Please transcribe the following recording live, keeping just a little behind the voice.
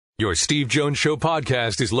Your Steve Jones Show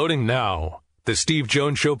podcast is loading now. The Steve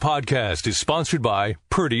Jones Show podcast is sponsored by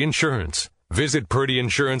Purdy Insurance. Visit Purdy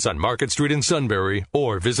Insurance on Market Street in Sunbury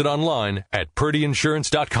or visit online at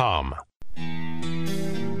purdyinsurance.com.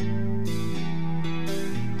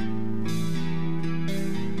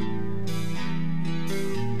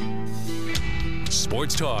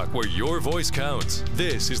 Sports talk where your voice counts.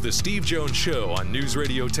 This is the Steve Jones Show on News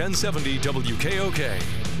Radio 1070 WKOK.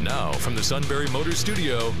 Now from the Sunbury Motors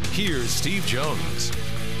Studio, here's Steve Jones.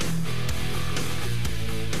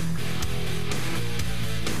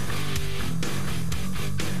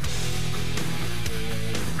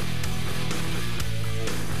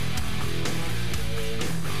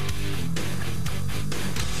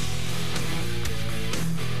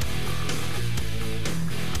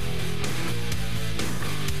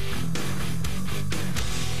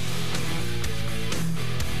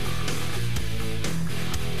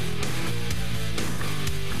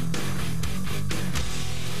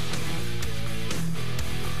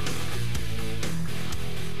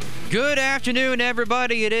 Good afternoon,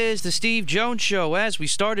 everybody. It is the Steve Jones Show as we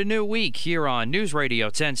start a new week here on News Radio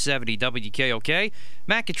 1070 WKOK.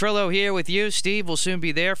 Matt Catrillo here with you. Steve will soon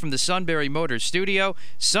be there from the Sunbury Motors Studio.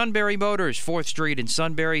 Sunbury Motors, 4th Street in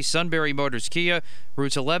Sunbury. Sunbury Motors Kia,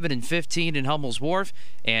 routes 11 and 15 in Hummel's Wharf.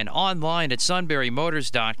 And online at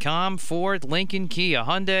sunburymotors.com. Ford, Lincoln, Kia,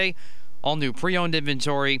 Hyundai. All new pre-owned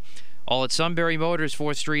inventory. All at Sunbury Motors,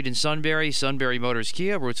 4th Street in Sunbury. Sunbury Motors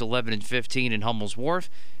Kia, routes 11 and 15 in Hummel's Wharf.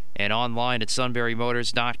 And online at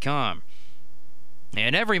sunburymotors.com.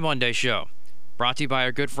 And every Monday show brought to you by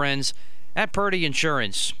our good friends at Purdy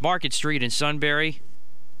Insurance, Market Street in Sunbury,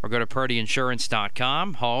 or go to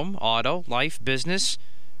purdyinsurance.com. Home, auto, life, business,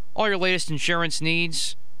 all your latest insurance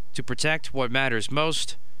needs to protect what matters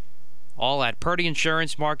most, all at Purdy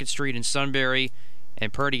Insurance, Market Street in Sunbury,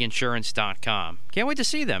 and purdyinsurance.com. Can't wait to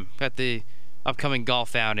see them at the upcoming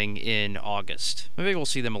golf outing in August. Maybe we'll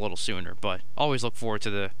see them a little sooner, but always look forward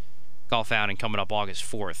to the golf outing coming up August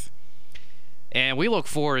 4th. And we look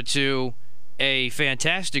forward to a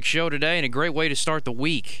fantastic show today and a great way to start the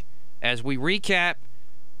week as we recap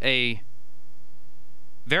a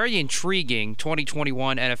very intriguing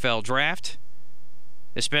 2021 NFL Draft,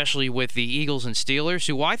 especially with the Eagles and Steelers,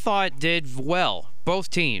 who I thought did well, both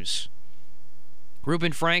teams.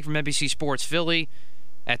 Reuben Frank from NBC Sports Philly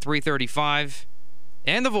at 3:35,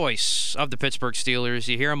 and the voice of the Pittsburgh Steelers.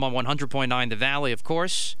 You hear him on 100.9 The Valley, of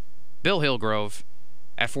course. Bill Hillgrove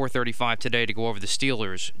at 4:35 today to go over the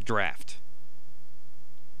Steelers draft.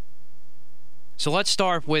 So let's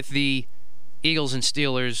start with the Eagles and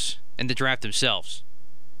Steelers and the draft themselves.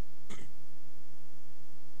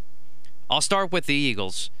 I'll start with the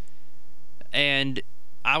Eagles. And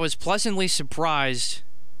I was pleasantly surprised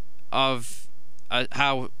of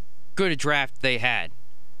how good a draft they had.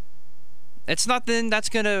 It's nothing that's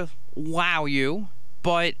going to wow you,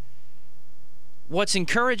 but what's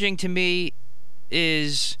encouraging to me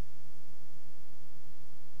is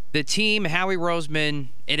the team, Howie Roseman,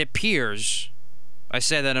 it appears, I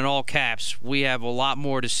said that in all caps, we have a lot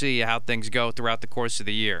more to see how things go throughout the course of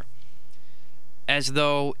the year. As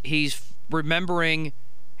though he's remembering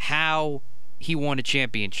how he won a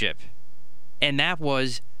championship. And that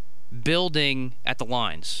was building at the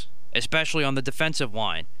lines, especially on the defensive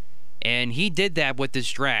line. And he did that with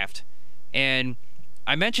this draft. And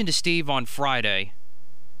I mentioned to Steve on Friday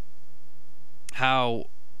how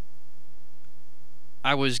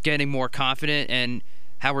I was getting more confident and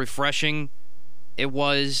how refreshing it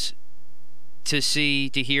was to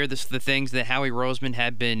hear the things that Howie Roseman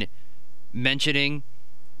had been mentioning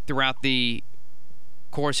throughout the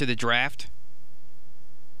course of the draft.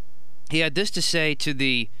 He had this to say to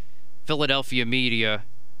the Philadelphia media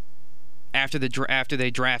after they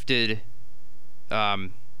drafted, was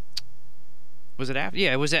it after?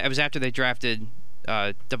 Yeah, it was after they drafted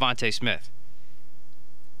Devontae Smith.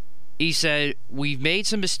 He said, "We've made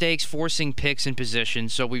some mistakes forcing picks and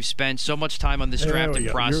positions, so we've spent so much time on this drafting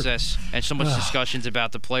process and so much discussions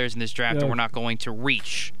about the players in this draft that we're not going to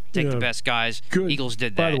take the best guys." Good. Eagles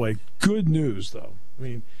did that. By the way, good news, though. I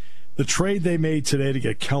mean, the trade they made today to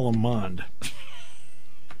get Kellen Mond.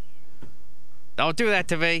 Don't do that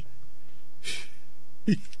to me.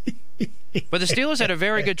 But the Steelers had a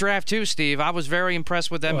very good draft too, Steve. I was very impressed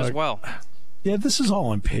with them as well. Yeah, this is all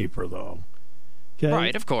on paper, though. Okay?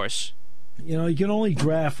 Right, of course. You know, you can only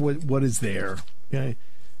draft what is there, okay?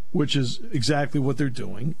 Which is exactly what they're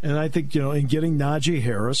doing. And I think, you know, in getting Najee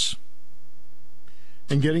Harris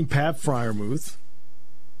and getting Pat Freiermuth,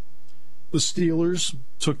 the Steelers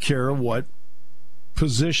took care of what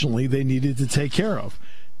positionally they needed to take care of.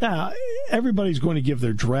 Now, everybody's going to give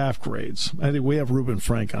their draft grades. I think we have Reuben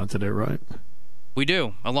Frank on today, right? We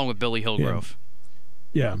do, along with Billy Hillgrove.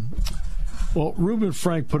 Yeah. Well, Reuben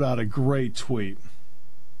Frank put out a great tweet.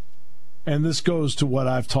 And this goes to what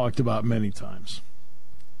I've talked about many times.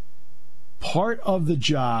 Part of the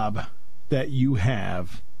job that you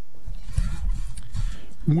have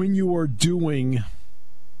when you are doing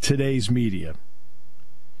today's media,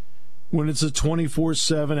 when it's a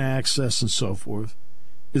 24/7 access and so forth,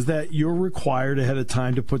 is that you're required ahead of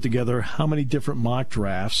time to put together how many different mock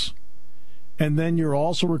drafts, and then you're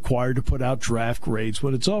also required to put out draft grades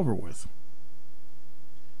when it's over with.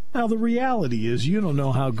 Now, the reality is you don't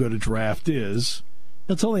know how good a draft is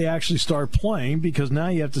until they actually start playing, because now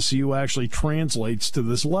you have to see who actually translates to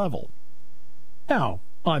this level. Now,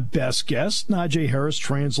 on best guess, Najee Harris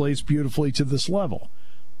translates beautifully to this level.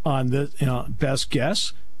 On the best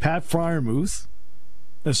guess, Pat Freiermuth,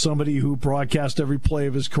 as somebody who broadcast every play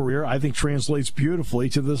of his career, I think translates beautifully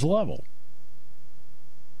to this level.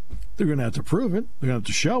 They're going to have to prove it. They're going to have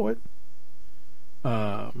to show it.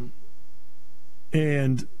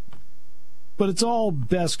 But it's all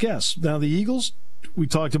best guess. Now, the Eagles, we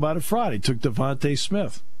talked about it Friday, took Devontae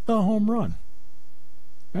Smith, a home run.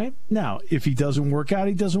 Right? Now, if he doesn't work out,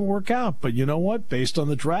 he doesn't work out. But you know what? Based on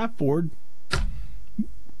the draft board,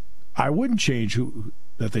 I wouldn't change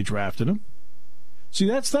that they drafted him. See,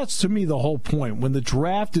 that's to me the whole point. When the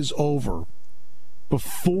draft is over,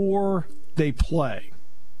 before they play,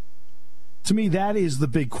 to me that is the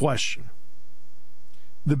big question.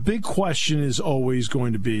 The big question is always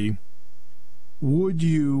going to be, would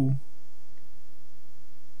you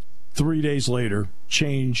 3 days later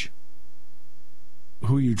change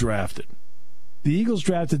who you drafted? The Eagles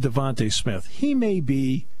drafted Devontae Smith. He may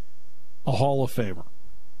be a Hall of Famer.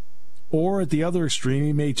 Or at the other extreme,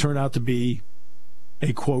 he may turn out to be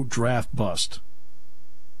a, quote, draft bust.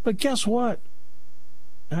 But guess what?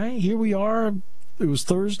 Right, here we are. It was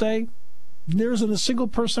Thursday. There isn't a single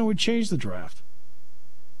person who would change the draft.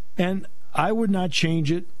 And I would not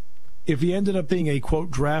change it. If he ended up being a, quote,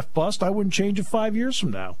 draft bust, I wouldn't change it 5 years from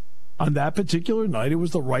now. On that particular night, it was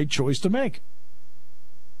the right choice to make.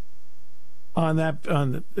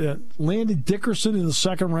 Landon Dickerson in the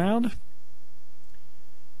second round,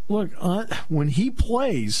 look, when he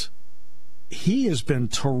plays, he has been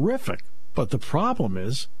terrific. But the problem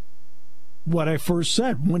is what I first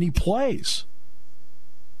said. When he plays,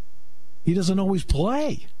 he doesn't always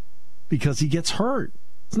play because he gets hurt.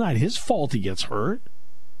 It's not his fault he gets hurt.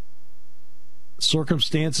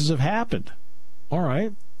 Circumstances have happened. All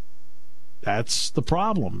right. That's the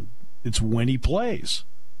problem. It's when he plays.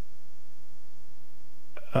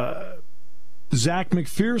 Zach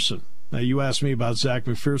McPherson. Now, you asked me about Zach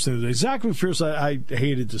McPherson the other day. Zach McPherson, I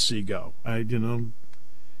hated to see go.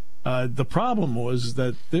 The problem was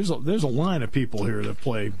that there's a line of people here that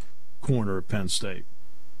play corner at Penn State,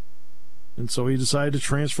 and so he decided to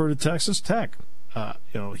transfer to Texas Tech.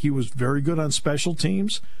 He was very good on special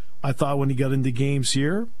teams. I thought when he got into games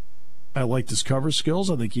here, I liked his cover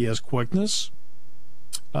skills. I think he has quickness.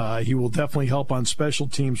 He will definitely help on special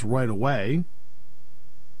teams right away.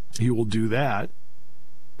 He will do that.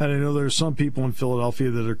 And I know there are some people in Philadelphia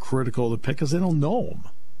that are critical of the pick because they don't know him.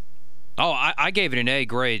 Oh, I gave it an A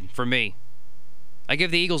grade for me. I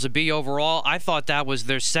give the Eagles a B overall. I thought that was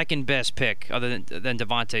their second best pick other than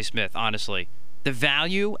Devontae Smith, honestly. The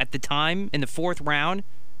value at the time in the fourth round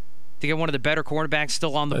to get one of the better cornerbacks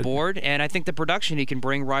still on the board, and I think the production he can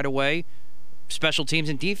bring right away, special teams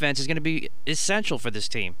and defense, is going to be essential for this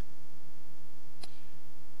team.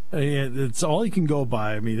 Yeah, it's all you can go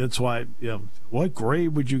by. I mean, that's why, what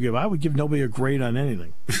grade would you give? I would give nobody a grade on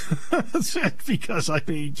anything. Because,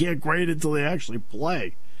 you can't grade until they actually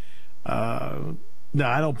play. Now,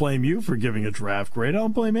 I don't blame you for giving a draft grade. I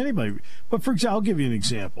don't blame anybody. But, for example, I'll give you an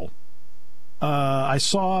example. I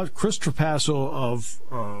saw Chris Trapasso of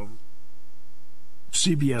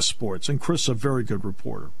CBS Sports, and Chris is a very good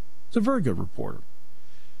reporter. He's a very good reporter.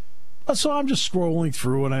 So I'm just scrolling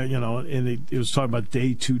through, and it was talking about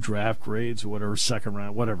day 2 draft grades or whatever, second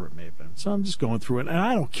round, whatever it may have been. So I'm just going through it, and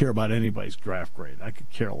I don't care about anybody's draft grade. I could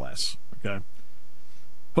care less. Okay,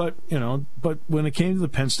 but when it came to the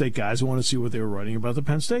Penn State guys, I want to see what they were writing about the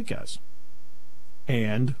Penn State guys,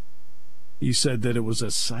 and he said that it was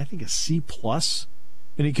I think a C+,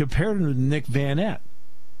 and he compared him to Nick Van Ette.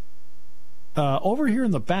 Over here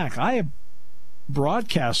in the back, I have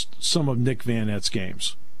broadcast some of Nick Van Ette's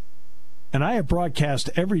games. And I have broadcast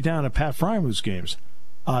every down of Pat Freiermuth's games.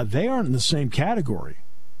 They aren't in the same category.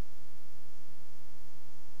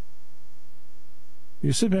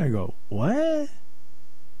 You sit there and go, what? What are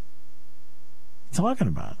you talking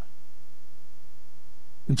about?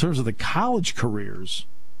 in terms of the college careers,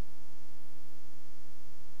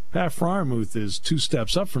 Pat Freiermuth is 2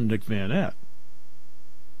 steps up from Nick Van Ette.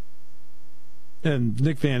 And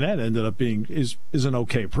Nick Van Ette ended up being is an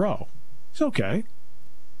okay pro. He's okay.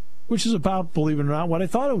 Which is about, believe it or not, what I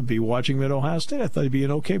thought it would be watching him at Ohio State. I thought he'd be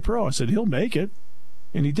an okay pro. I said, he'll make it.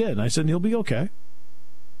 And he did. And I said, he'll be okay.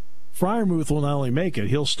 Freiermuth will not only make it,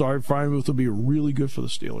 he'll start. Freiermuth will be really good for the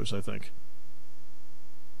Steelers, I think.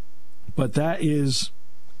 But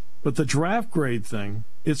the draft grade thing,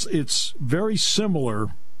 it's very similar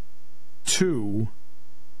to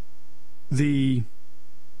the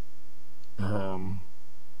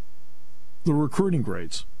recruiting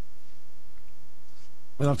grades.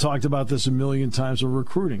 And I've talked about this a million times with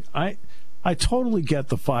recruiting. I totally get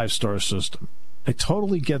the 5-star system. I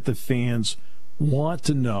totally get that fans want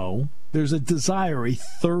to know. There's a desire, a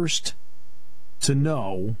thirst to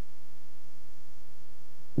know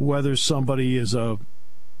whether somebody is a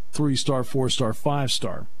 3-star, 4-star,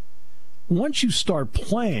 5-star. Once you start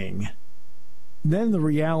playing, then the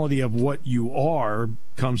reality of what you are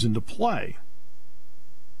comes into play.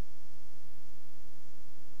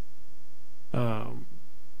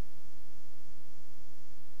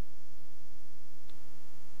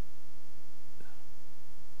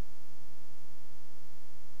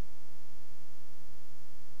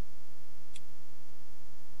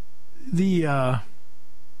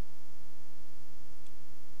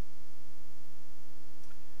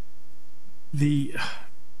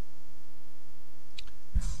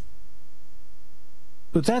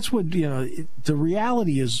 But that's what, the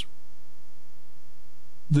reality is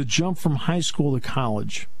the jump from high school to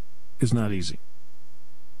college is not easy.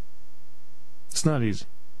 It's not easy.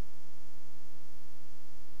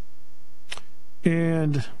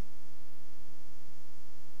 And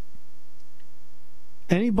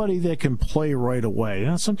anybody that can play right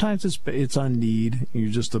away, sometimes it's on need.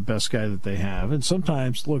 You're just the best guy that they have. And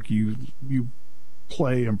sometimes, look, you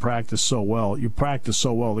play and practice so well. You practice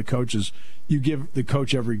so well, you give the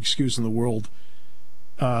coach every excuse in the world.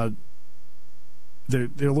 They're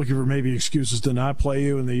looking for maybe excuses to not play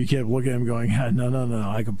you, and then you can't look at him going, no,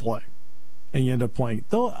 I can play. And you end up playing.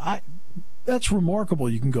 That's remarkable.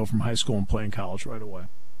 You can go from high school and play in college right away.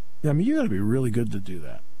 I mean, you got to be really good to do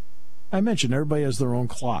that. I mentioned everybody has their own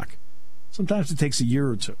clock. Sometimes it takes a year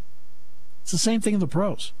or two. It's the same thing in the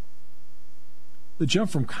pros. The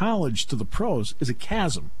jump from college to the pros is a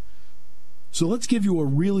chasm. So let's give you a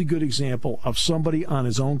really good example of somebody on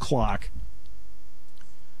his own clock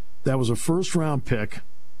that was a first-round pick,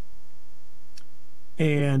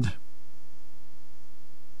 and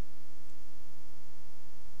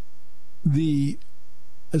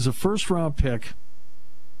as a first-round pick,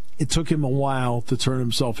 it took him a while to turn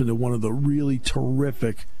himself into one of the really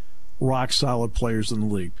terrific, rock-solid players in the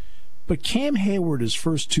league. But Cam Hayward, his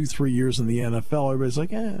first 2-3 years in the NFL, everybody's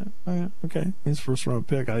like, okay, his first-round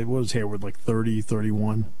pick. What was Hayward, like 30,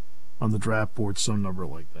 31 on the draft board, some number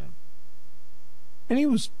like that. And he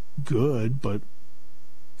was good, but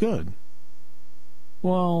good.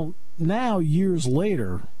 Well, now, years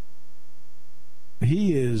later,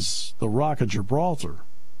 he is the Rock of Gibraltar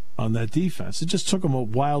on that defense. It just took him a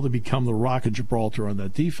while to become the Rock of Gibraltar on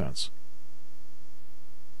that defense.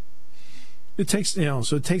 It takes,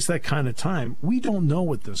 so it takes that kind of time. We don't know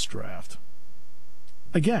with this draft.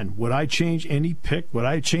 Again, would I change any pick? Would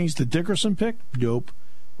I change the Dickerson pick? Nope.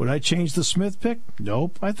 Would I change the Smith pick?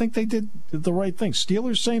 Nope. I think they did the right thing.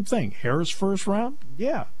 Steelers, same thing. Harris, first round?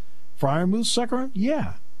 Yeah. Freiermuth, second round?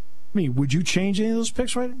 Yeah. I mean, would you change any of those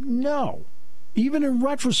picks right? No. Even in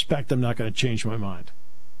retrospect, I'm not going to change my mind.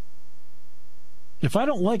 If I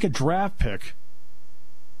don't like a draft pick,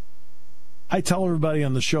 I tell everybody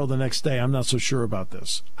on the show the next day, I'm not so sure about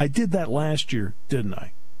this. I did that last year, didn't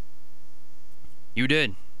I? You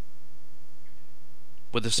did.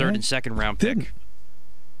 With the third and second round pick. Didn't.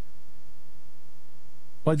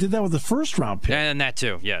 Well, I did that with the first round pick. And that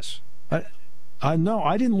too, yes. I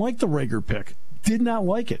didn't like the Rager pick. Did not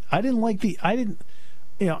like it. I didn't like the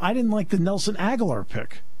Nelson Aguilar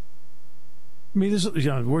pick. I mean,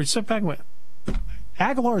 we're set back and went.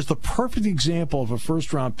 Aguilar is the perfect example of a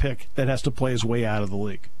first-round pick that has to play his way out of the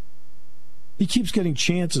league. He keeps getting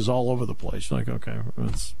chances all over the place. Like, okay,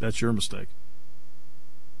 that's your mistake.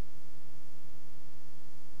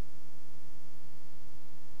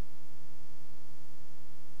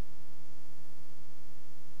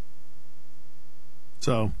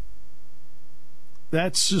 So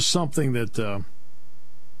that's just something that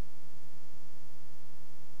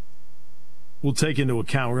we'll take into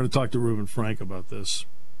account. We're going to talk to Reuben Frank about this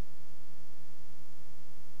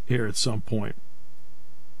here at some point.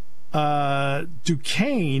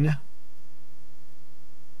 Duquesne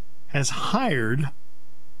has hired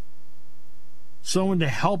someone to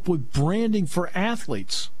help with branding for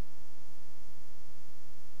athletes.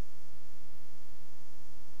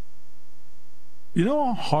 You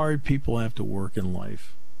know how hard people have to work in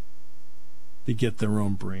life to get their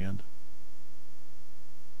own brand?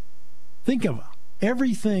 Think of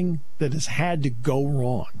everything that has had to go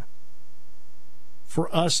wrong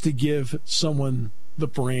for us to give someone the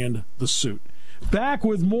brand, the suit. Back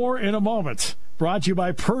with more in a moment. Brought to you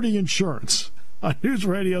by Purdy Insurance on News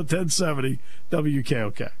Radio 1070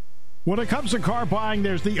 WKOK. When it comes to car buying,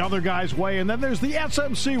 there's the other guy's way, and then there's the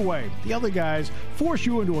SMC way. The other guys force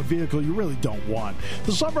you into a vehicle you really don't want.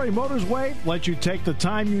 The Sunbury Motors way lets you take the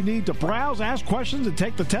time you need to browse, ask questions, and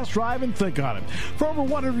take the test drive and think on it. For over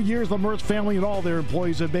 100 years, the Mertz family and all their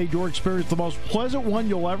employees have made your experience the most pleasant one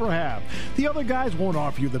you'll ever have. The other guys won't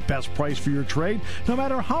offer you the best price for your trade, no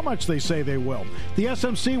matter how much they say they will. The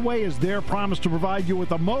SMC way is their promise to provide you with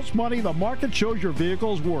the most money the market shows your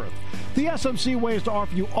vehicle is worth. The SMC way is to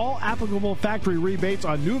offer you all applicable factory rebates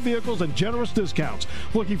on new vehicles and generous discounts.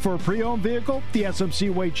 Looking for a pre-owned vehicle? The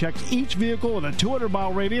SMC way checks each vehicle in a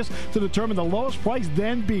 200-mile radius to determine the lowest price,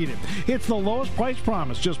 then beat it. It's the lowest price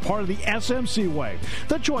promise, just part of the SMC way.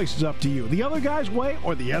 The choice is up to you. The other guy's way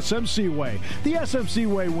or the SMC way. The SMC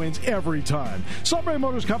way wins every time. Sunbury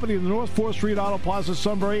Motors Company in the North 4th Street Auto Plaza,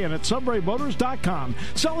 Sunbury, and at sunburymotors.com.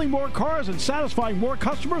 Selling more cars and satisfying more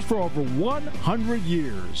customers for over 100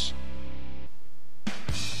 years.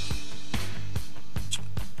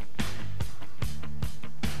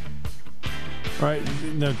 All right,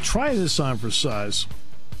 now try this on for size.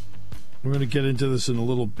 We're going to get into this in a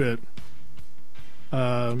little bit.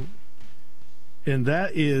 And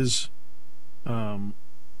that is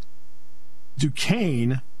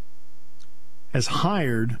Duquesne has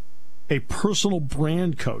hired a personal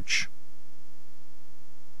brand coach.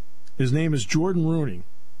 His name is Jordan Rooney.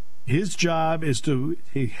 His job is to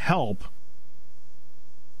help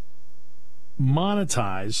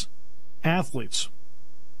monetize athletes.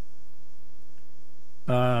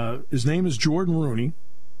 His name is Jordan Rooney.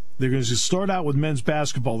 They're going to start out with men's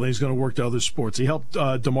basketball, then he's going to work to other sports. He helped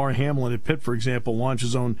DeMar Hamlin at Pitt, for example, launch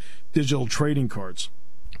his own digital trading cards.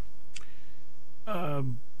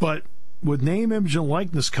 But with name, image, and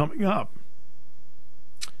likeness coming up,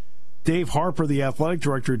 Dave Harper, the athletic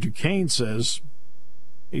director at Duquesne, says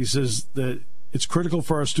that it's critical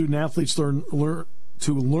for our student athletes to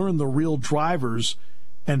learn the real drivers,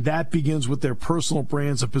 and that begins with their personal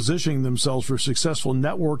brands and positioning themselves for successful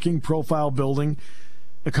networking, profile building,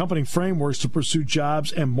 accompanying frameworks to pursue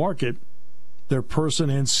jobs and market their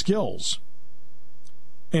person and skills.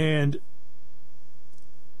 And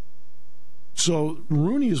so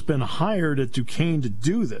Rooney has been hired at Duquesne to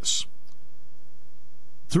do this.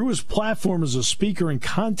 Through his platform as a speaker and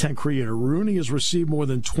content creator, Rooney has received more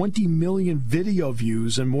than 20 million video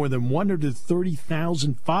views and more than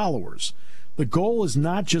 130,000 followers. The goal is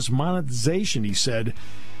not just monetization, he said.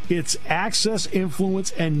 It's access,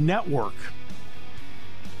 influence, and network.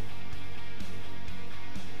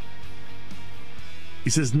 He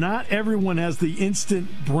says not everyone has the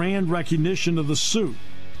instant brand recognition of the suit.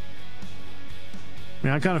 I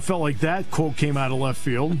mean, I kind of felt like that quote came out of left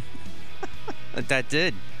field. That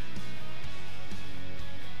did.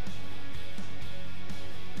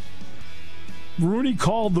 Rooney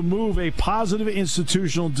called the move a positive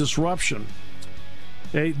institutional disruption.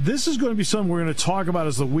 Hey, this is going to be something we're going to talk about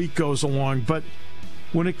as the week goes along, but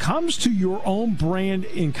when it comes to your own brand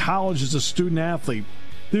in college as a student athlete,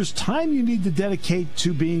 there's time you need to dedicate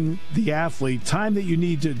to being the athlete, time that you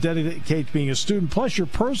need to dedicate to being a student, plus your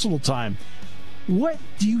personal time. What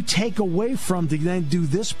do you take away from to then do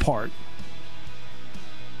this part?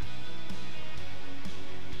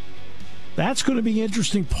 That's going to be an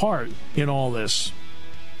interesting part in all this.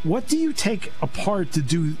 What do you take apart to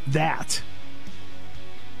do that?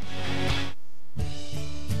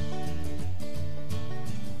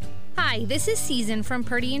 Hi, this is Season from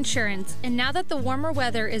Purdy Insurance, and now that the warmer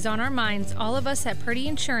weather is on our minds, all of us at Purdy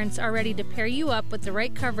Insurance are ready to pair you up with the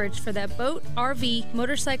right coverage for that boat, RV,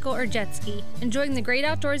 motorcycle, or jet ski. Enjoying the great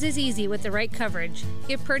outdoors is easy with the right coverage.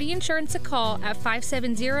 Give Purdy Insurance a call at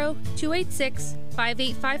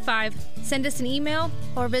 570-286-5855, send us an email,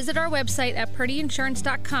 or visit our website at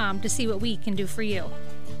purdyinsurance.com to see what we can do for you.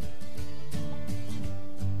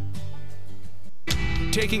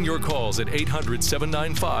 taking your calls at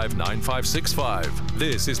 800-795-9565.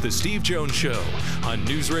 This is The Steve Jones Show on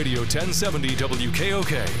News Radio 1070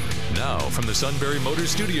 WKOK. Now, from the Sunbury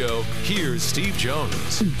Motors Studio, here's Steve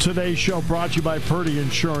Jones. Today's show brought to you by Purdy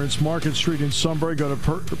Insurance, Market Street in Sunbury. Go to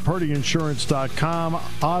purdyinsurance.com.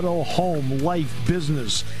 Auto, home, life,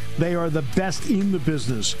 business. They are the best in the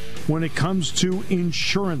business when it comes to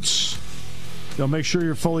insurance. They'll make sure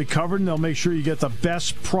you're fully covered, and they'll make sure you get the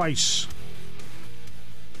best price.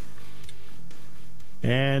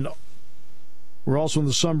 And we're also in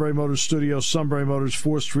the Sunbury Motors Studio, Sunbury Motors,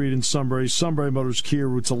 4th Street in Sunbury, Sunbury Motors Kia,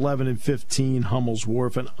 routes 11 and 15, Hummel's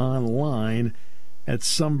Wharf, and online at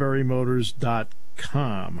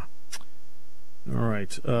sunburymotors.com. All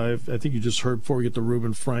right. I think you just heard before we get to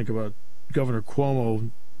Reuben Frank about Governor Cuomo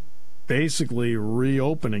basically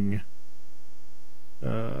reopening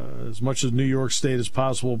as much of New York State as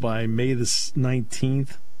possible by May the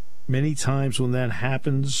 19th. Many times when that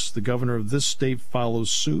happens, the governor of this state follows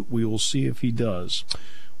suit. We will see if he does.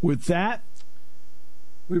 With that,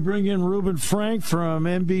 we bring in Reuben Frank from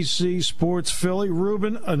NBC Sports Philly.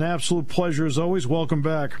 Reuben, an absolute pleasure as always. Welcome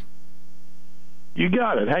back. You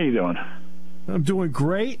got it. How you doing? I'm doing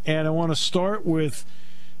great, and I want to start with,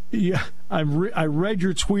 I read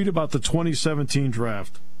your tweet about the 2017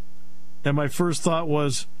 draft, and my first thought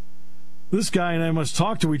was, this guy and I must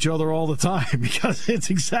talk to each other all the time, because it's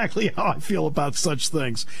exactly how I feel about such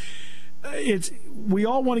things. We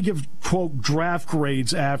all want to give, quote, draft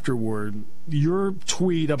grades afterward. Your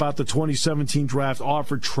tweet about the 2017 draft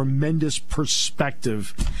offered tremendous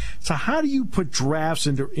perspective. So how do you put drafts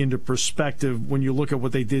into perspective when you look at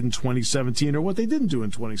what they did in 2017 or what they didn't do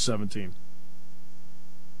in 2017?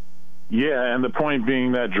 Yeah, and the point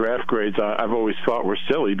being that draft grades I've always thought were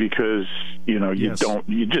silly, because you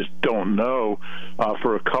just don't know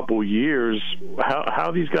for a couple years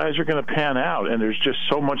how these guys are going to pan out, and there's just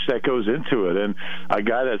so much that goes into it. And a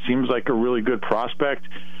guy that seems like a really good prospect,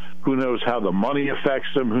 who knows how the money affects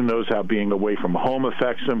him? Who knows how being away from home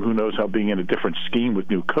affects him? Who knows how being in a different scheme with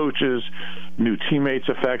new coaches, new teammates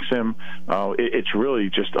affects him? It's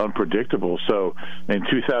really just unpredictable. So in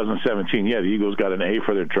 2017, the Eagles got an A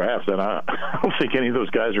for their draft, and I don't think any of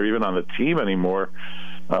those guys are even on the team anymore.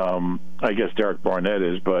 I guess Derek Barnett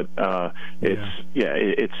is, but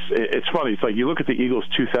it's funny. It's like you look at the Eagles'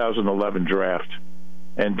 2011 draft,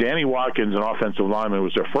 and Danny Watkins, an offensive lineman,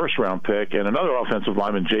 was their first-round pick, and another offensive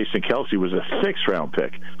lineman, Jason Kelsey, was a sixth-round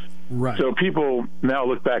pick. Right. So people now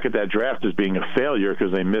look back at that draft as being a failure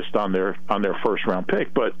because they missed on their first-round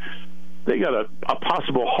pick, but they got a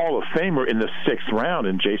possible Hall of Famer in the sixth round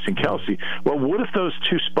in Jason Kelsey. Well, what if those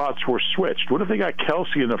two spots were switched? What if they got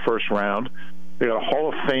Kelsey in the first round? They got a Hall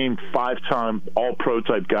of Fame, five-time All-Pro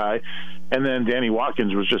type guy, and then Danny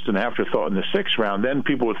Watkins was just an afterthought in the sixth round. Then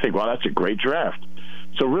people would think, well, that's a great draft.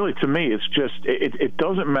 So really, to me, it's just it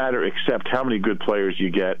doesn't matter except how many good players you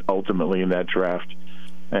get ultimately in that draft.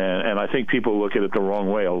 And I think people look at it the wrong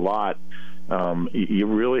way a lot. You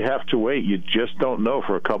really have to wait. You just don't know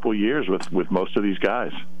for a couple years with most of these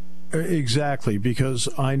guys. Exactly, because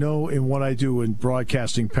I know in what I do in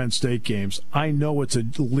broadcasting Penn State games, I know it's a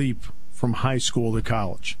leap from high school to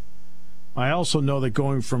college. I also know that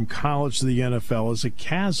going from college to the NFL is a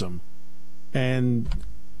chasm. And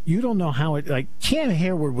you don't know how it, like, Cam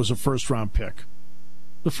Hayward was a first-round pick.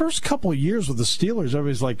 The first couple of years with the Steelers,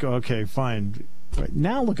 everybody's like, okay, fine. Right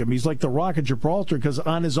now look at him. He's like the Rock of Gibraltar because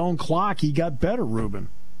on his own clock, he got better, Reuben.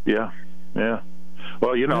 Yeah.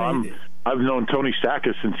 Well, I've known Tony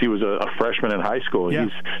Sakis since he was a freshman in high school. Yeah.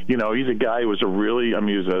 He's a guy who was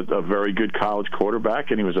he was a very good college quarterback,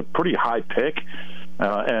 and he was a pretty high pick.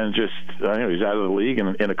 And just, he's out of the league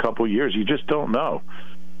in a couple of years. You just don't know.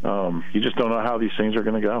 You just don't know how these things are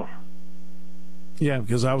going to go. Yeah,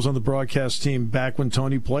 because I was on the broadcast team back when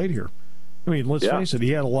Tony played here. I mean, let's face it,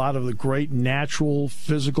 he had a lot of the great natural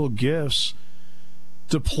physical gifts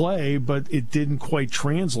to play, but it didn't quite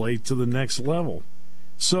translate to the next level.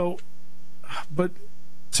 So, but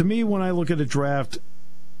to me, when I look at a draft,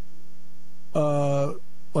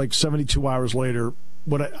 like 72 hours later,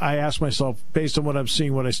 I ask myself, based on what I'm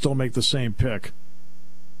seeing, would I still make the same pick?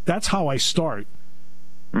 That's how I start.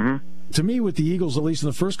 Mm-hmm. To me, with the Eagles, at least in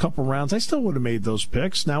the first couple rounds, I still would have made those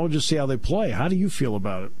picks. Now we'll just see how they play. How do you feel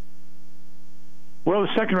about it? Well, the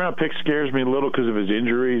second-round pick scares me a little because of his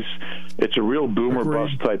injuries. It's a real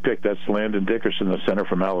boomer-bust type pick. That's Landon Dickerson, the center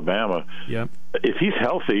from Alabama. Yep. If he's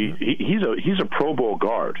healthy, he's a Pro Bowl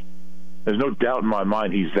guard. There's no doubt in my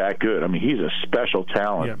mind he's that good. I mean, he's a special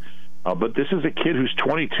talent. Yep. But this is a kid who's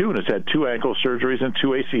 22 and has had 2 ankle surgeries and 2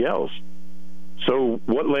 ACLs. So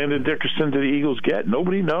what Landon Dickerson do the Eagles get?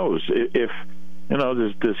 Nobody knows. If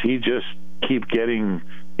does he just keep getting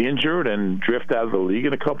injured and drift out of the league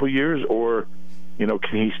in a couple of years, or can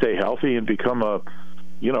he stay healthy and become a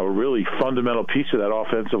really fundamental piece of that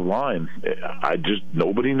offensive line?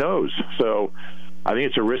 Nobody knows. So I think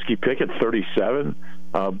it's a risky pick at 37,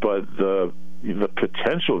 but the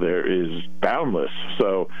potential there is boundless.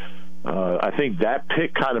 So I think that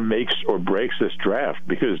pick kind of makes or breaks this draft,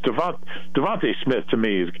 because Devontae Smith to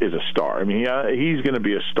me is a star. I mean, he's going to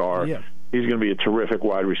be a star. Yeah. He's going to be a terrific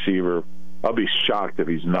wide receiver. I'll be shocked if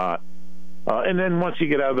he's not. And then once you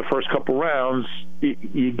get out of the first couple rounds,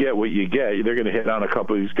 you get what you get. They're going to hit on a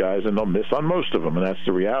couple of these guys, and they'll miss on most of them, and that's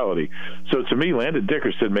the reality. So to me, Landon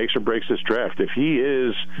Dickerson makes or breaks this draft. If he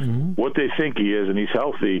is what they think he is and he's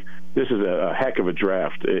healthy, this is a heck of a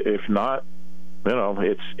draft. If not,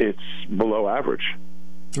 it's below average.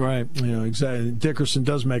 Right. Exactly. Dickerson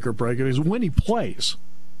does make or break it, because when he plays,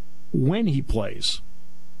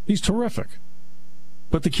 he's terrific.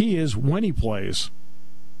 But the key is when he plays.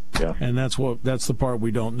 Yeah. And that's the part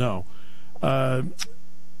we don't know.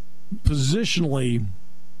 Positionally,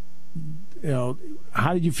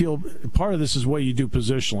 how did you feel? Part of this is what you do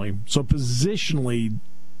positionally. So positionally,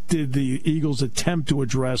 did the Eagles attempt to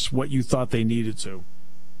address what you thought they needed to?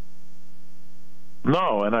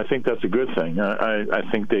 No, and I think that's a good thing. I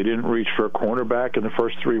think they didn't reach for a cornerback in the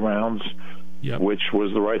first 3 rounds. Yep. Which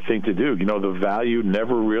was the right thing to do. The value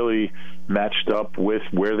never really matched up with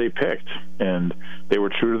where they picked, and they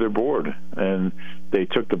were true to their board. And they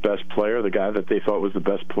took the best player, the guy that they thought was the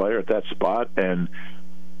best player at that spot, and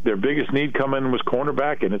their biggest need coming was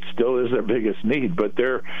cornerback, and it still is their biggest need. But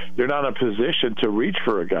they're not in a position to reach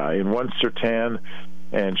for a guy. And once Surtain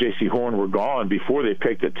and J.C. Horn were gone before they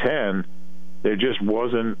picked at 10, there just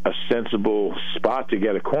wasn't a sensible spot to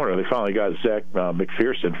get a corner. They finally got Zach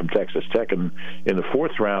McPherson from Texas Tech in the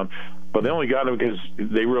 4th round, but they only got him because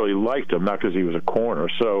they really liked him, not because he was a corner.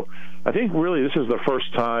 So I think really this is the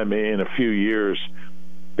first time in a few years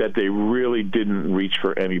that they really didn't reach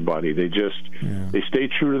for anybody. They they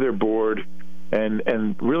stayed true to their board,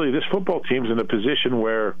 and really this football team's in a position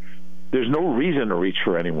where there's no reason to reach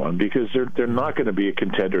for anyone, because they're not going to be a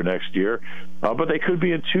contender next year, but they could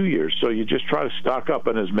be in 2 years. So you just try to stock up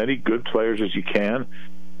on as many good players as you can,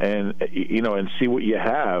 and and see what you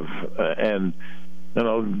have. And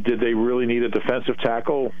did they really need a defensive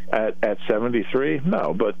tackle at 73?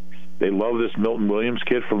 No, but they love this Milton Williams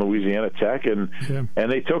kid from Louisiana Tech, and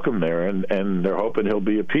they took him there, and they're hoping he'll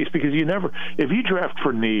be a piece, because if you draft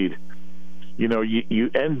for need,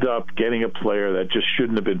 you end up getting a player that just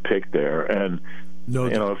shouldn't have been picked there. And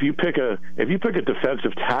if you pick a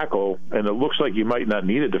defensive tackle and it looks like you might not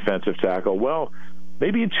need a defensive tackle, well,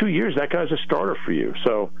 maybe in 2 years that guy's a starter for you.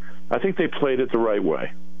 So I think they played it the right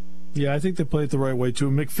way. Yeah, I think they played it the right way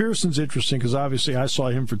too. McPherson's interesting because obviously I saw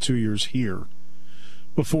him for 2 years here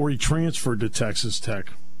before he transferred to Texas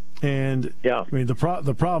Tech. And I mean the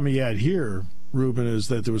problem he had here, Ruben, is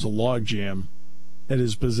that there was a logjam at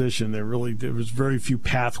his position. There was very few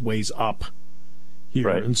pathways up here,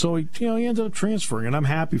 right. And so he ended up transferring, and I'm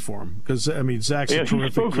happy for him, because Zach's a terrific. He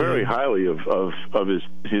spoke very highly of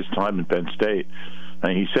his time in Penn State,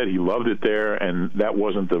 and he said he loved it there, and that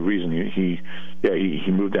wasn't the reason he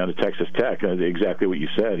moved down to Texas Tech. Exactly what you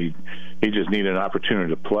said. He just needed an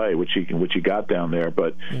opportunity to play, which he got down there.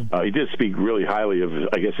 But he did speak really highly of,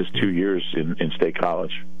 I guess, his 2 years in State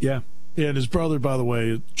College. Yeah, and his brother, by the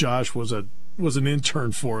way, Josh, was an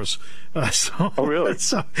intern for us. Oh, really?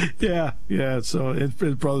 So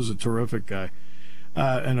his brother's a terrific guy,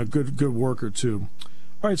 and a good worker too.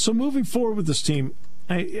 All right, so moving forward with this team,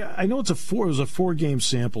 I know it was a 4-game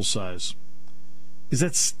sample size. Is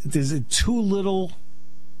it too little,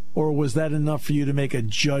 or was that enough for you to make a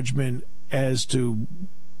judgment as to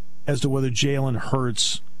whether Jalen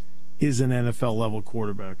Hurts is an NFL level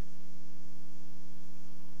quarterback?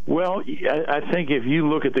 Well, I think if you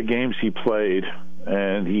look at the games he played,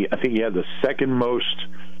 and I think he had the second most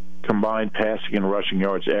combined passing and rushing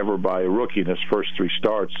yards ever by a rookie in his first 3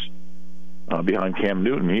 starts, behind Cam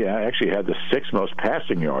Newton. He actually had the 6th most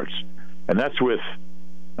passing yards, and that's with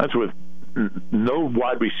no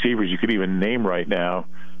wide receivers you could even name right now.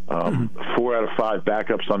 4 out of 5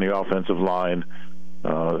 backups on the offensive line.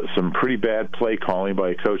 Some pretty bad play calling by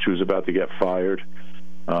a coach who was about to get fired.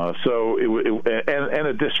 So and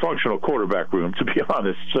a dysfunctional quarterback room, to be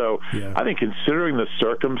honest. So I think, considering the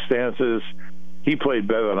circumstances, he played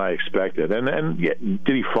better than I expected. And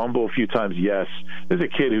did he fumble a few times? Yes. This is a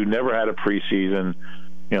kid who never had a preseason,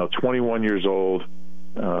 21 years old.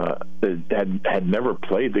 had never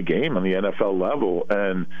played the game on the NFL level,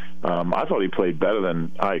 and I thought he played better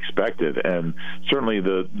than I expected. And certainly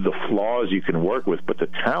the flaws you can work with, but the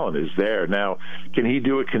talent is there. Now, can he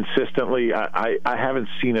do it consistently? I haven't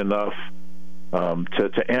seen enough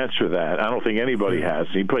to answer that. I don't think anybody has.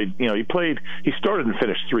 He started and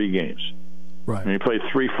finished 3 games. Right. And he played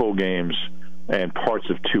 3 full games and parts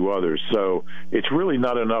of 2 others. So it's really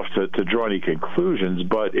not enough to draw any conclusions,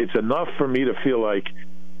 but it's enough for me to feel like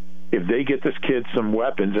if they get this kid some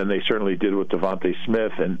weapons, and they certainly did with Devontae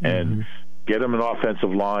Smith, and get him an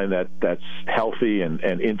offensive line that's healthy and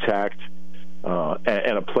intact,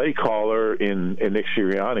 and a play caller in Nick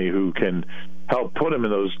Sirianni who can help put him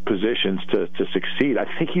in those positions to succeed, I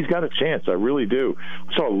think he's got a chance. I really do.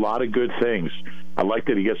 I saw a lot of good things. I like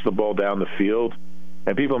that he gets the ball down the field.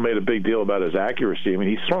 And people made a big deal about his accuracy. I mean,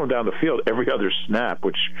 he's throwing down the field every other snap,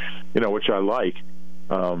 which I like,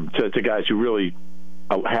 to guys who really,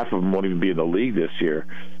 half of them won't even be in the league this year.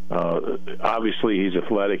 Obviously, he's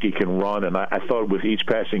athletic. He can run. And I thought with each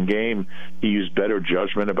passing game, he used better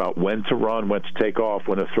judgment about when to run, when to take off,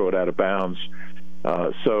 when to throw it out of bounds.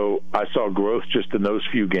 So I saw growth just in those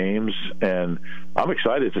few games, and I'm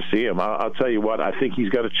excited to see him. I'll tell you what, I think he's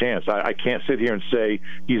got a chance. I can't sit here and say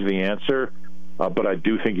he's the answer, but I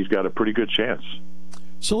do think he's got a pretty good chance.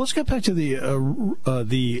 So let's get back to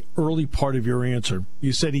the early part of your answer.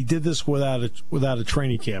 You said he did this without a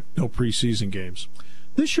training camp, no preseason games.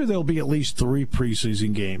 This year there'll be at least 3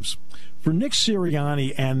 preseason games. For Nick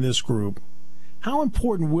Sirianni and this group, how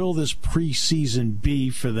important will this preseason be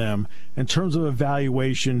for them in terms of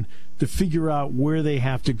evaluation to figure out where they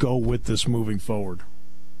have to go with this moving forward?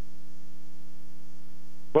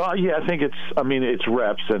 Well, yeah, I think it's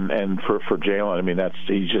reps, and for Jalen, I mean,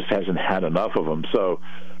 he just hasn't had enough of them. So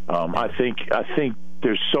I think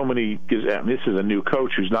there's so many. This is a new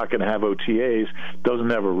coach who's not going to have OTAs, doesn't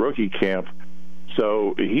have a rookie camp,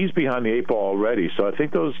 so he's behind the 8 ball already. So I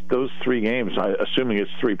think those 3 games, assuming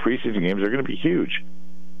it's 3 preseason games, are going to be huge.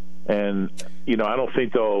 And I don't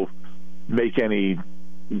think they'll make any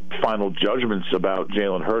final judgments about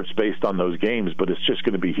Jalen Hurts based on those games, but it's just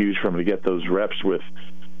going to be huge for him to get those reps with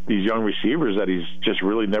these young receivers that he's just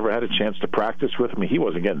really never had a chance to practice with. I mean, he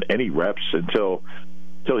wasn't getting any reps until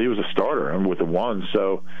he was a starter and with the one.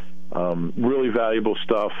 So really valuable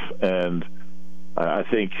stuff, and I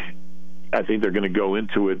think they're going to go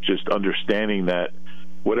into it just understanding that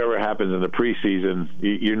whatever happens in the preseason,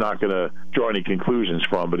 you're not going to draw any conclusions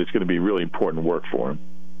from, but it's going to be really important work for him.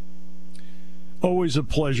 Always a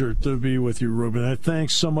pleasure to be with you, Ruben.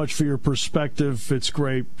 Thanks so much for your perspective. It's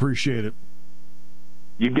great. Appreciate it.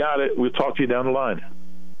 You got it. We'll talk to you down the line.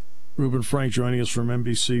 Ruben Frank joining us from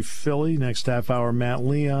NBC Philly. Next half hour, Matt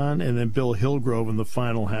Leon, and then Bill Hillgrove in the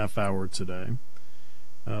final half hour today.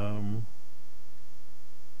 Like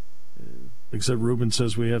I said, Ruben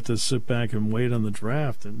says we have to sit back and wait on the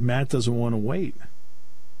draft, and Matt doesn't want to wait.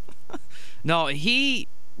 No, he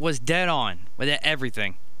was dead on with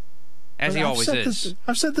everything, as he always is.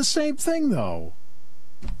 I've said the same thing, though,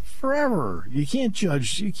 forever. You can't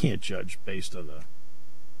judge based on the...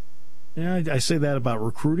 Yeah, I say that about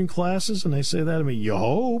recruiting classes, and I say that, you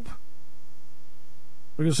hope.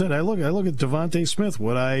 Like I said, I look at Devontae Smith.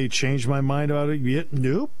 Would I change my mind about it yet?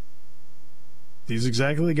 Nope. He's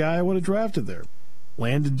exactly the guy I would have drafted there.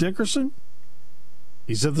 Landon Dickerson,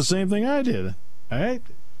 he said the same thing I did. All right?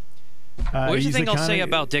 Here's the thing I'll say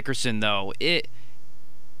about Dickerson, though.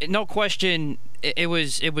 No question,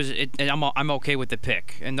 I'm okay with the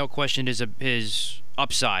pick, and no question his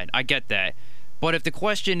upside. I get that. But if the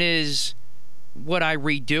question is, would I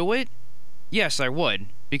redo it? Yes, I would,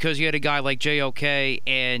 because you had a guy like JOK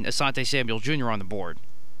and Asante Samuel Jr. on the board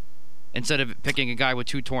instead of picking a guy with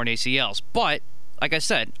 2 torn ACLs. But, like I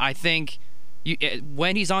said, I think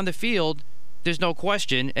when he's on the field, there's no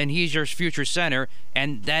question, and he's your future center,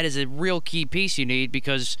 and that is a real key piece you need,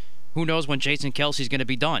 because who knows when Jason Kelce's going to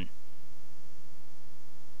be done.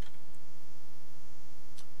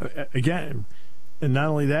 Again... And not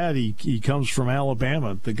only that, he comes from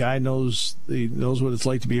Alabama. The guy knows what it's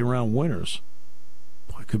like to be around winners.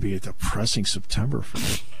 Boy, it could be a depressing September for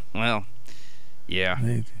him. Well, yeah.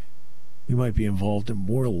 He might be involved in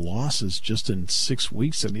more losses just in 6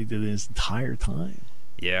 weeks than he did in his entire time.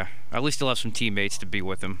 Yeah, at least he'll have some teammates to be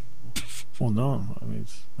with him. Well, no. I mean,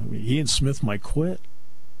 he and Smith might quit.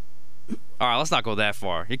 All right, let's not go that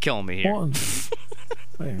far. You're killing me here. Well,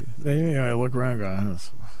 I look around and go,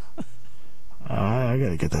 I got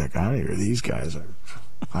to get that guy out of here. These guys are,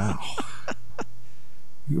 wow.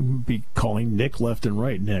 You'd be calling Nick left and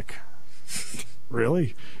right. Nick.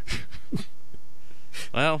 Really?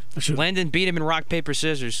 Well, Landon beat him in rock, paper,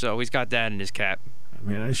 scissors, so he's got that in his cap. I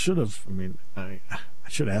mean, I should have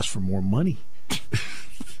asked for more money.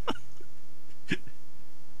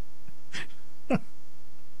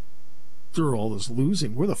 Through all this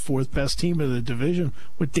losing, we're the fourth best team in the division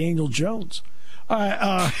with Daniel Jones. All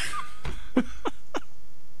right.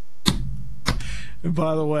 And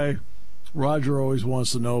by the way, Roger always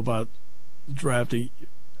wants to know about drafting.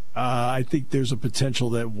 I think there's a potential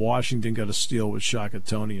that Washington got a steal with Shaka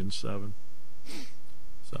Toney in 7.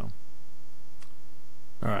 So,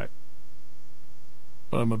 all right.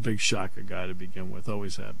 But I'm a big Shaka guy to begin with.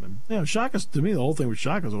 Always have been. You know, Shaka's, to me, the whole thing with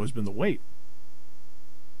Shaka's always been the weight.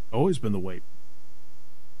 Always been the weight.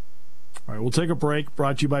 All right, we'll take a break.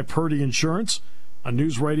 Brought to you by Purdy Insurance on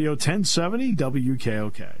News Radio 1070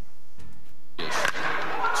 WKOK. 2-1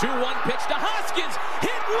 pitch to Hoskins.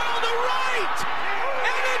 Hit well to right.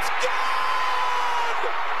 And it's gone!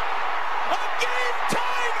 A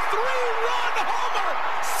game-tying 3-run homer.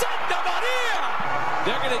 Santa Maria!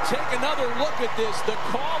 They're going to take another look at this. The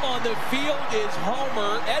call on the field is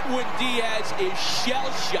homer. Edwin Diaz is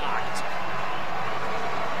shell-shocked.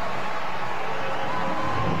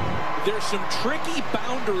 There's some tricky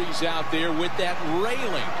boundaries out there with that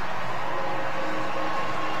railing.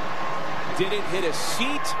 Did it hit a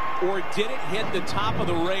seat or did it hit the top of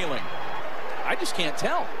the railing? I just can't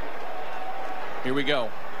tell. Here we go.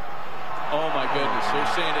 Oh my goodness, they're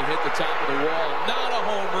saying it hit the top of the wall. Not a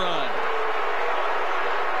home run.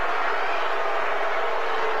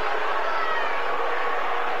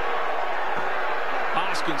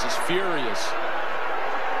 Hoskins is furious.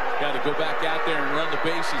 Got to go back out there and run the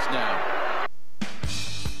bases now.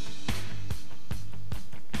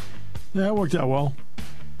 Yeah, it worked out well.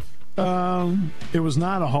 It was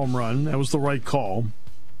not a home run. That was the right call.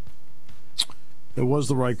 It was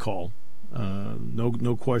the right call.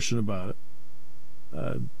 No question about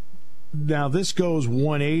it. Now, this goes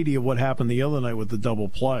 180 of what happened the other night with the double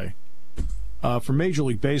play. For Major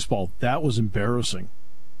League Baseball, that was embarrassing.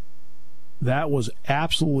 That was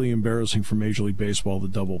absolutely embarrassing for Major League Baseball, the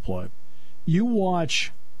double play. You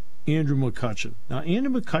watch Andrew McCutchen. Now,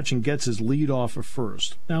 Andrew McCutchen gets his lead off at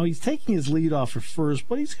first. Now, he's taking his lead off at first,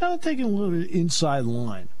 but he's kind of taking a little bit inside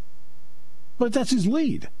line. But that's his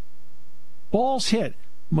lead. Ball's hit.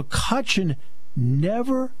 McCutchen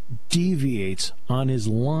never deviates on his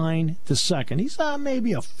line to second. He's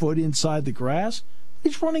maybe a foot inside the grass.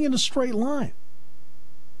 He's running in a straight line.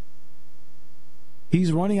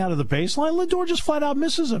 He's running out of the baseline. Lindor just flat out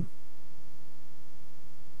misses him.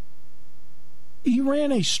 He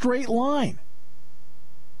ran a straight line.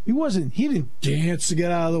 He didn't dance to get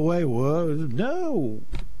out of the way. Whoa, no.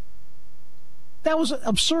 That was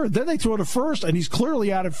absurd. Then they throw to first, and he's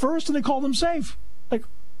clearly out at first, and they called him safe. Like,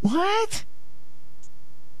 what?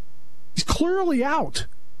 He's clearly out.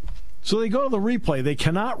 So they go to the replay. They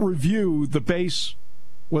cannot review the base,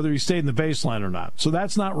 whether he stayed in the baseline or not. So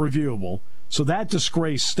that's not reviewable. So that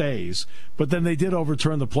disgrace stays. But then they did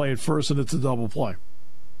overturn the play at first, and it's a double play.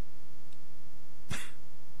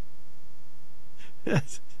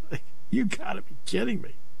 You got to be kidding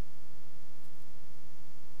me.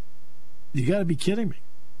 You got to be kidding me.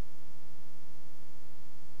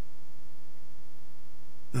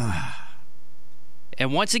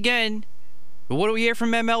 And once again, what do we hear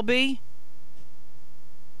from MLB?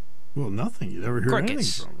 Well, nothing. You never hear anything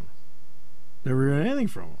from them. Never hear anything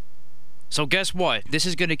from them. So guess what? This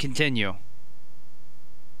is going to continue.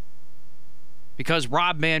 Because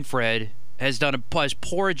Rob Manfred has done as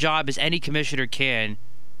poor a job as any commissioner can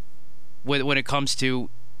when it comes to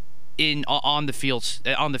on the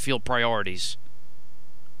field priorities.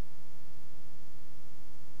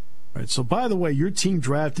 All right. So by the way, your team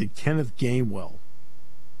drafted Kenneth Gainwell.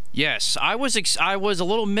 Yes, I was a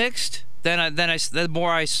little mixed. The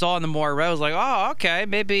more I saw and the more I read, I was like, oh, okay,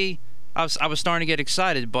 maybe I was starting to get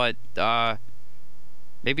excited, but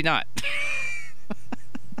maybe not.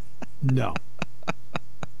 No.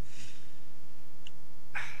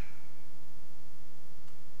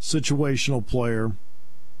 Situational player.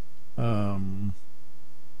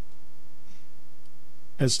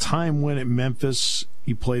 As time went at Memphis,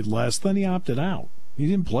 he played less. Then he opted out. He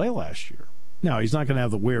didn't play last year. Now, he's not going to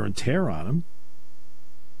have the wear and tear on him.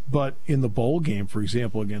 But in the bowl game, for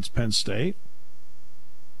example, against Penn State,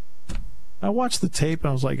 I watched the tape and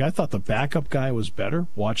I was like, I thought the backup guy was better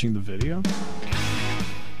watching the video.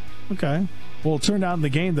 Okay. Well, it turned out in the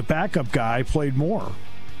game, the backup guy played more.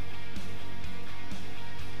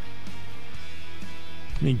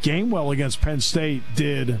 I mean, Gainwell against Penn State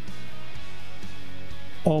did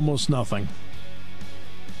almost nothing.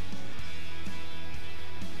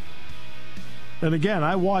 And again,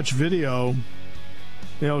 I watched video,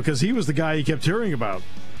 because he was the guy you kept hearing about.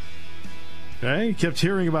 Okay, he kept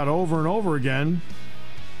hearing about over and over again.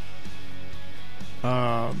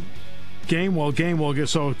 Gainwell.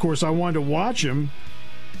 So, of course, I wanted to watch him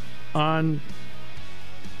on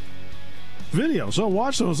video. So I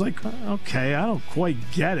watched it. I was like, okay, I don't quite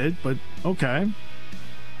get it, but okay.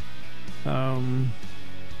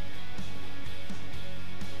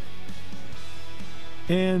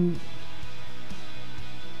 And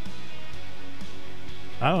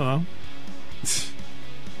I don't know.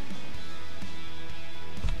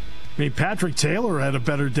 I mean, Patrick Taylor had a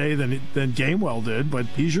better day than Gainwell did, but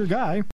he's your guy.